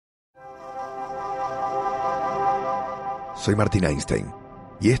soy Martín Einstein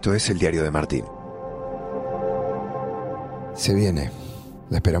y esto es el diario de Martín. Se viene,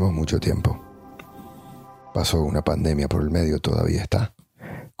 la esperamos mucho tiempo. Pasó una pandemia por el medio, todavía está.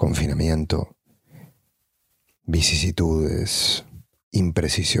 Confinamiento, vicisitudes,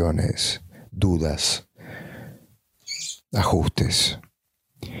 imprecisiones, dudas, ajustes.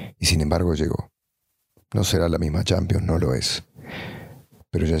 Y sin embargo llegó. No será la misma Champions, no lo es.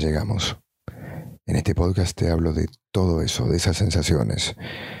 Pero ya llegamos. En este podcast te hablo de todo eso, de esas sensaciones,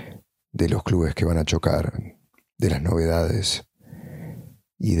 de los clubes que van a chocar, de las novedades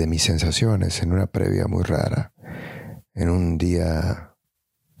y de mis sensaciones en una previa muy rara, en un día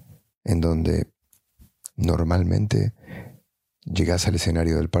en donde normalmente llegás al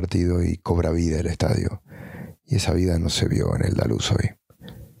escenario del partido y cobra vida el estadio, y esa vida no se vio en el Daluz hoy.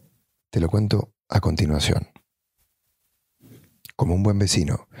 Te lo cuento a continuación. Como un buen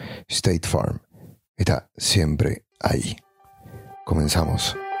vecino, State Farm está siempre ahí.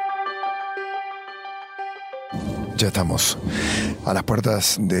 Comenzamos. Ya estamos a las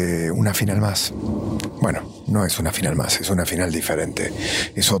puertas de una final más. Bueno, no es una final más, es una final diferente.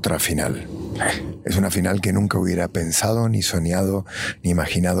 Es otra final. Es una final que nunca hubiera pensado, ni soñado, ni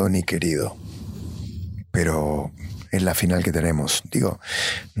imaginado, ni querido. Pero es la final que tenemos. Digo,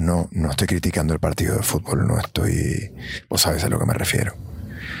 no estoy criticando el partido de fútbol, no estoy... Vos sabés a lo que me refiero.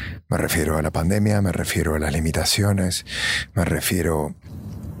 Me refiero a la pandemia, me refiero a las limitaciones, me refiero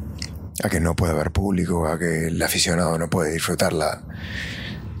a que no puede haber público, a que el aficionado no puede disfrutarla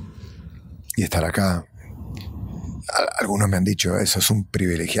y estar acá. Algunos me han dicho, eso es un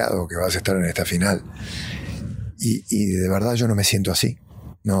privilegiado que vas a estar en esta final. Y de verdad yo no me siento así.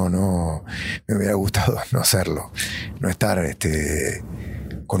 No, me hubiera gustado no hacerlo. No estar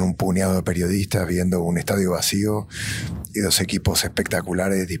con un puñado de periodistas viendo un estadio vacío y dos equipos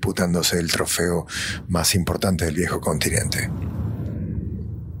espectaculares disputándose el trofeo más importante del viejo continente. Me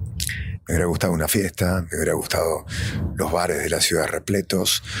hubiera gustado una fiesta, me hubiera gustado los bares de la ciudad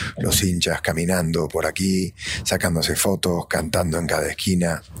repletos, los hinchas caminando por aquí, sacándose fotos, cantando en cada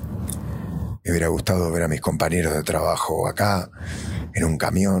esquina. Me hubiera gustado ver a mis compañeros de trabajo acá, en un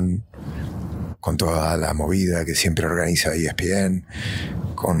camión, con toda la movida que siempre organiza ESPN,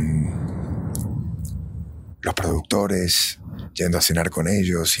 con los productores, yendo a cenar con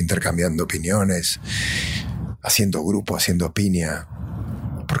ellos, intercambiando opiniones, haciendo grupo, haciendo piña.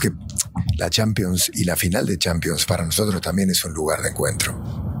 Porque la Champions y la final de Champions para nosotros también es un lugar de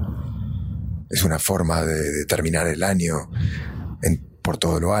encuentro. Es una forma de terminar el año por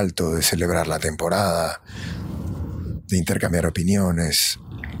todo lo alto, de celebrar la temporada, de intercambiar opiniones,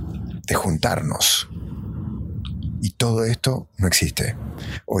 de juntarnos. Y todo esto no existe.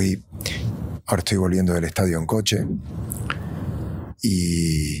 Ahora estoy volviendo del estadio en coche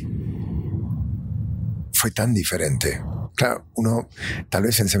y fue tan diferente. Claro, uno tal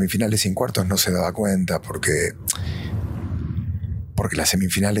vez en semifinales y en cuartos no se daba cuenta porque las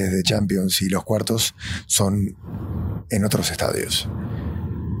semifinales de Champions y los cuartos son en otros estadios.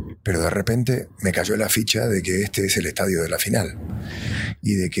 Pero de repente me cayó la ficha de que este es el estadio de la final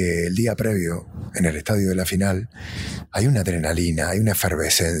y de que el día previo, en el estadio de la final, hay una adrenalina, hay una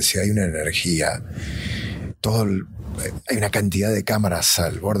efervescencia, hay una energía, hay una cantidad de cámaras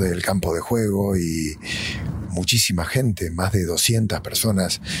al borde del campo de juego y muchísima gente, más de 200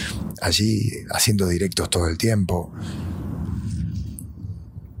 personas allí haciendo directos todo el tiempo.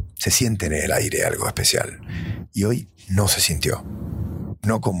 Se siente en el aire algo especial y hoy no se sintió.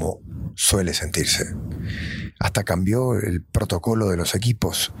 No como suele sentirse. Hasta cambió el protocolo de los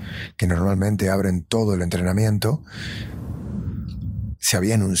equipos, que normalmente abren todo el entrenamiento. Se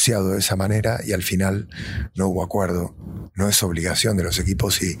había anunciado de esa manera y al final no hubo acuerdo. No es obligación de los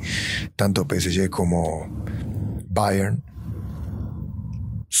equipos y tanto PSG como Bayern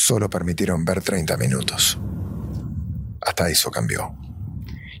solo permitieron ver 30 minutos. Hasta eso cambió.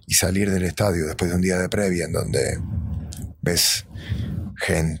 Y salir del estadio después de un día de previa en donde ves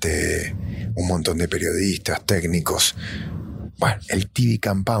gente, un montón de periodistas, técnicos. Bueno, el TV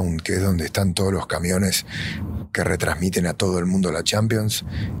Compound, que es donde están todos los camiones que retransmiten a todo el mundo la Champions,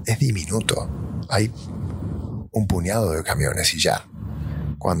 es diminuto. Hay un puñado de camiones y ya.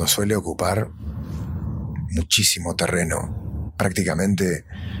 Cuando suele ocupar muchísimo terreno, prácticamente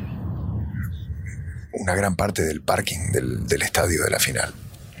una gran parte del parking del estadio de la final.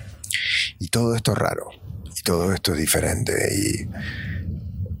 Y todo esto es raro, y todo esto es diferente,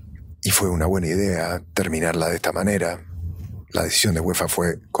 y fue una buena idea terminarla de esta manera. La decisión de UEFA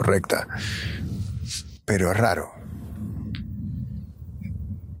fue correcta, pero es raro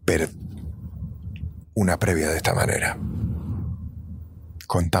ver una previa de esta manera,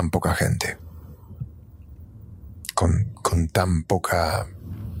 con tan poca gente, con con tan poca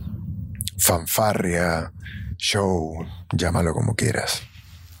fanfarria, show, llámalo como quieras.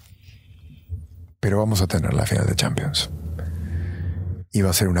 Pero vamos a tener la final de Champions. Y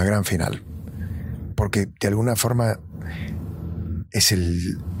va a ser una gran final. Porque de alguna forma es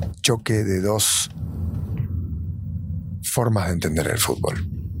el choque de dos formas de entender el fútbol.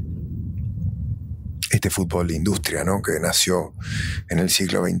 Este fútbol de industria, ¿no?, que nació en el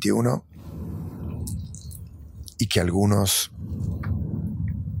siglo XXI y que algunos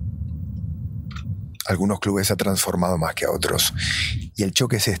clubes ha transformado más que a otros. Y el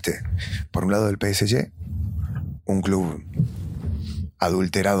choque es este. Por un lado, el PSG, un club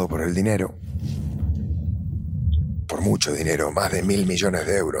adulterado por el dinero, por mucho dinero, más de 1.000 millones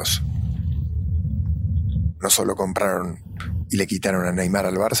de euros. No solo compraron y le quitaron a Neymar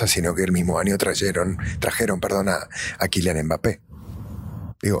al Barça, sino que el mismo año trajeron a Kylian Mbappé.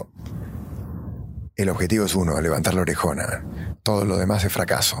 Digo, el objetivo es uno, levantar la orejona. Todo lo demás es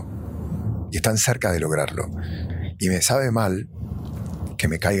fracaso. Y están cerca de lograrlo. Y me sabe mal que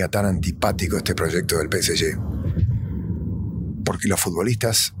me caiga tan antipático este proyecto del PSG. Porque los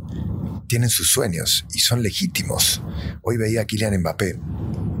futbolistas tienen sus sueños y son legítimos. Hoy veía a Kylian Mbappé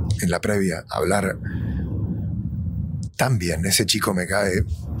en la previa hablar tan bien. Ese chico me cae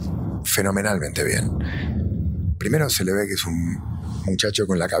fenomenalmente bien. Primero se le ve que es un muchacho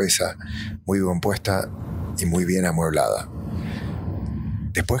con la cabeza muy bien puesta y muy bien amueblada.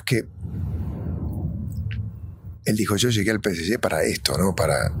 Después que él dijo, yo llegué al PSG para esto, ¿no?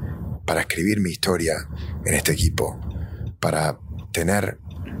 Para escribir mi historia en este equipo, para tener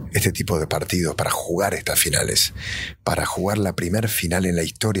este tipo de partidos, para jugar estas finales, para jugar la primer final en la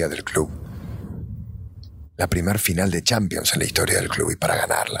historia del club, la primer final de Champions en la historia del club, y para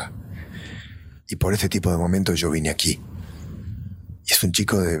ganarla. Y por este tipo de momentos yo vine aquí. Y es un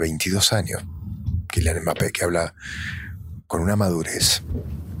chico de 22 años, Kylian Mbappé, que habla con una madurez,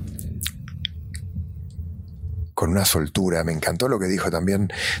 con una soltura. Me encantó lo que dijo también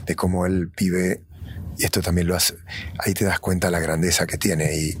de cómo él vive, y esto también lo hace, ahí te das cuenta la grandeza que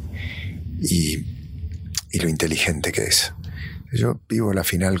tiene y lo inteligente que es. Yo vivo la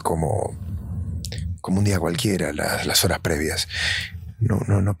final como un día cualquiera, las horas previas.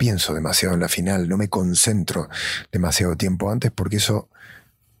 No pienso demasiado en la final, no me concentro demasiado tiempo antes, porque eso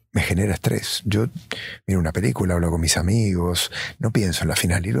me genera estrés. Yo miro una película, hablo con mis amigos, no pienso en la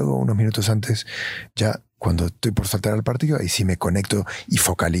final, y luego unos minutos antes, ya cuando estoy por saltar al partido, ahí sí me conecto y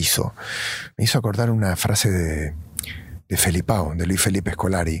focalizo. Me hizo acordar una frase de Felipao, de Luis Felipe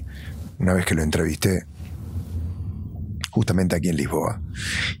Scolari, una vez que lo entrevisté justamente aquí en Lisboa,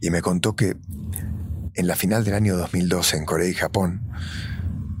 y me contó que en la final del año 2012 en Corea y Japón,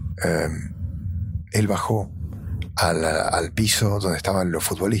 él bajó al piso donde estaban los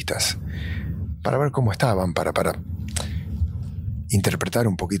futbolistas para ver cómo estaban, para interpretar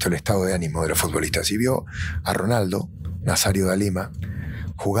un poquito el estado de ánimo de los futbolistas, y vio a Ronaldo Nazario da Lima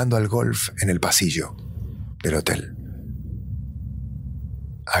jugando al golf en el pasillo del hotel.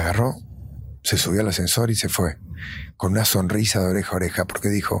 Agarró, se subió al ascensor y se fue con una sonrisa de oreja a oreja, porque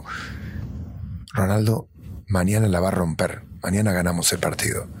dijo, Ronaldo mañana la va a romper, mañana ganamos el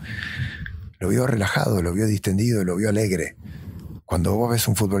partido. Lo vio relajado, lo vio distendido, lo vio alegre. Cuando vos ves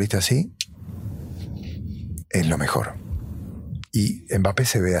un futbolista así, es lo mejor. Y Mbappé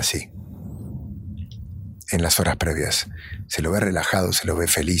se ve así. En las horas previas se lo ve relajado, se lo ve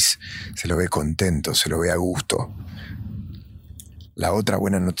feliz, se lo ve contento, se lo ve a gusto. La otra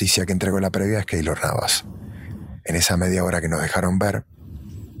buena noticia que entregó la previa es Keylor Navas. En esa media hora que nos dejaron ver,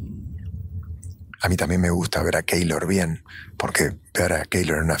 a mí también me gusta ver a Keylor bien, porque ver a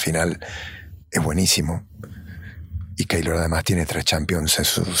Keylor en una final es buenísimo. Y Keylor además tiene 3 Champions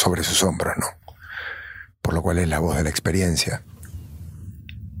sobre sus hombros, ¿no? Por lo cual es la voz de la experiencia.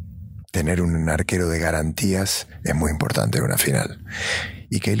 Tener un arquero de garantías es muy importante en una final.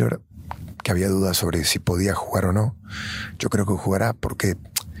 Y Keylor, que había dudas sobre si podía jugar o no, yo creo que jugará porque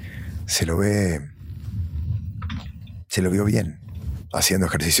se lo vio bien, haciendo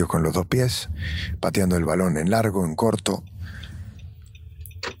ejercicios con los 2 pies, pateando el balón en largo, en corto,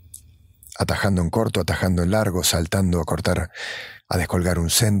 atajando en corto, atajando en largo, saltando a cortar, a descolgar un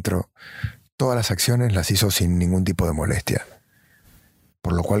centro. Todas las acciones las hizo sin ningún tipo de molestia.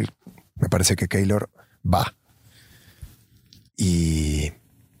 Por lo cual me parece que Keylor va. Y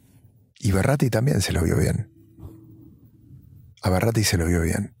Berratti también se lo vio bien. A Berratti se lo vio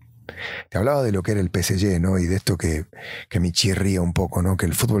bien. Te hablaba de lo que era el PSG, ¿no? Y de esto que me chirría un poco, ¿no? Que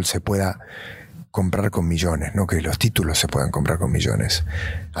el fútbol se pueda comprar con millones, ¿no? Que los títulos se puedan comprar con millones.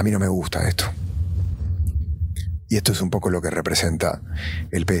 A mí no me gusta esto. Y esto es un poco lo que representa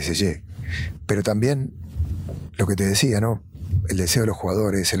el PSG. Pero también lo que te decía, ¿no? El deseo de los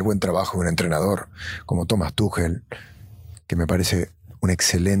jugadores, el buen trabajo de un entrenador como Thomas Tuchel, que me parece un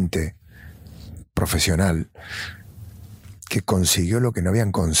excelente profesional, que consiguió lo que no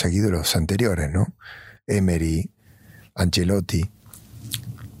habían conseguido los anteriores, ¿no? Emery, Ancelotti.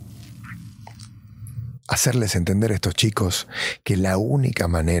 Hacerles entender a estos chicos que la única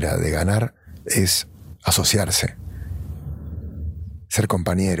manera de ganar es asociarse, ser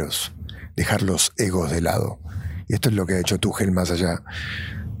compañeros, dejar los egos de lado. Y esto es lo que ha hecho Tuchel, más allá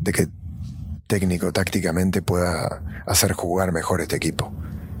de que técnico, tácticamente pueda hacer jugar mejor este equipo.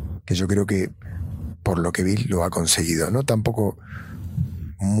 Que yo creo que, por lo que vi, lo ha conseguido. No tampoco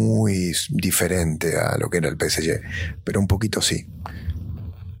muy diferente a lo que era el PSG, pero un poquito sí.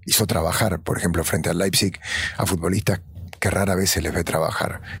 Hizo trabajar, por ejemplo, frente al Leipzig, a futbolistas que rara vez se les ve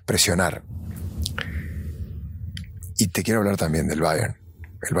trabajar, presionar. Y te quiero hablar también del Bayern.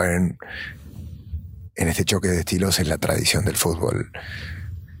 El Bayern, en este choque de estilos, es la tradición del fútbol.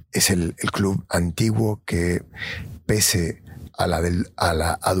 Es el club antiguo que, pese a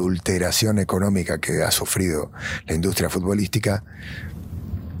la adulteración económica que ha sufrido la industria futbolística,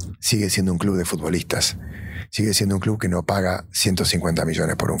 sigue siendo un club de futbolistas. Sigue siendo un club que no paga 150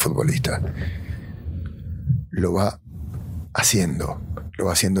 millones por un futbolista. Lo va haciendo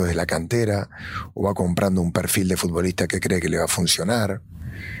desde la cantera, o va comprando un perfil de futbolista que cree que le va a funcionar.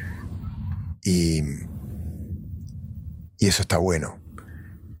 Y eso está bueno.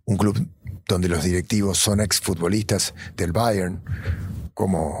 Un club donde los directivos son exfutbolistas del Bayern,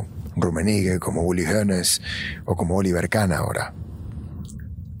 como Rummenigge, como Uli Hoeneß o como Oliver Kahn ahora.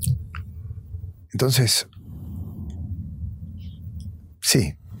 Entonces,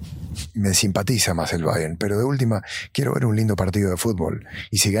 sí, me simpatiza más el Bayern, pero de última quiero ver un lindo partido de fútbol.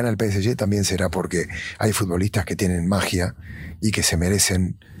 Y si gana el PSG también será porque hay futbolistas que tienen magia y que se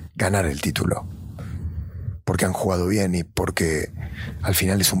merecen ganar el título. Porque han jugado bien y porque al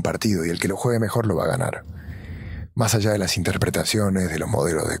final es un partido y el que lo juegue mejor lo va a ganar. Más allá de las interpretaciones, de los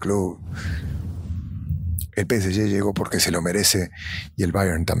modelos de club, el PSG llegó porque se lo merece y el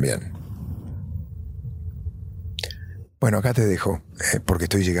Bayern también. Bueno, acá te dejo, porque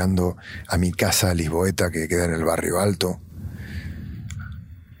estoy llegando a mi casa lisboeta que queda en el barrio alto.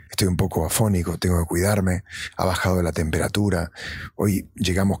 Estoy un poco afónico, tengo que cuidarme, ha bajado la temperatura. Hoy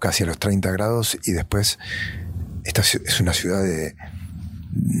llegamos casi a los 30 grados y después esta es una ciudad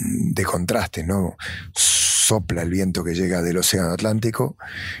de contrastes, ¿no? Sopla el viento que llega del océano Atlántico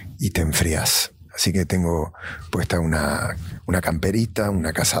y te enfrías. Así que tengo puesta una camperita,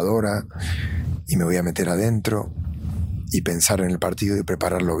 una cazadora, y me voy a meter adentro y pensar en el partido y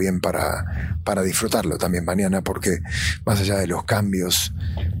prepararlo bien para disfrutarlo también mañana, porque más allá de los cambios,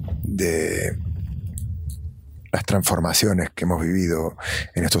 de las transformaciones que hemos vivido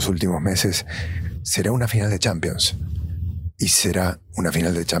en estos últimos meses, será una final de Champions. Y será una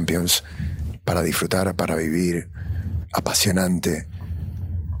final de Champions para disfrutar, para vivir, apasionante,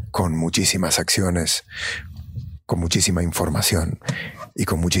 con muchísimas acciones, con muchísima información y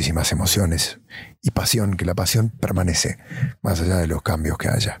con muchísimas emociones y pasión, que la pasión permanece más allá de los cambios que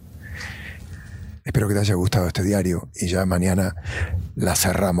haya. Espero que te haya gustado este diario y ya mañana la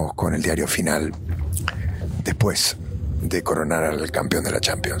cerramos con el diario final, después de coronar al campeón de la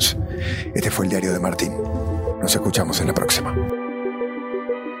Champions. Este fue el diario de Martín. Nos escuchamos en la próxima.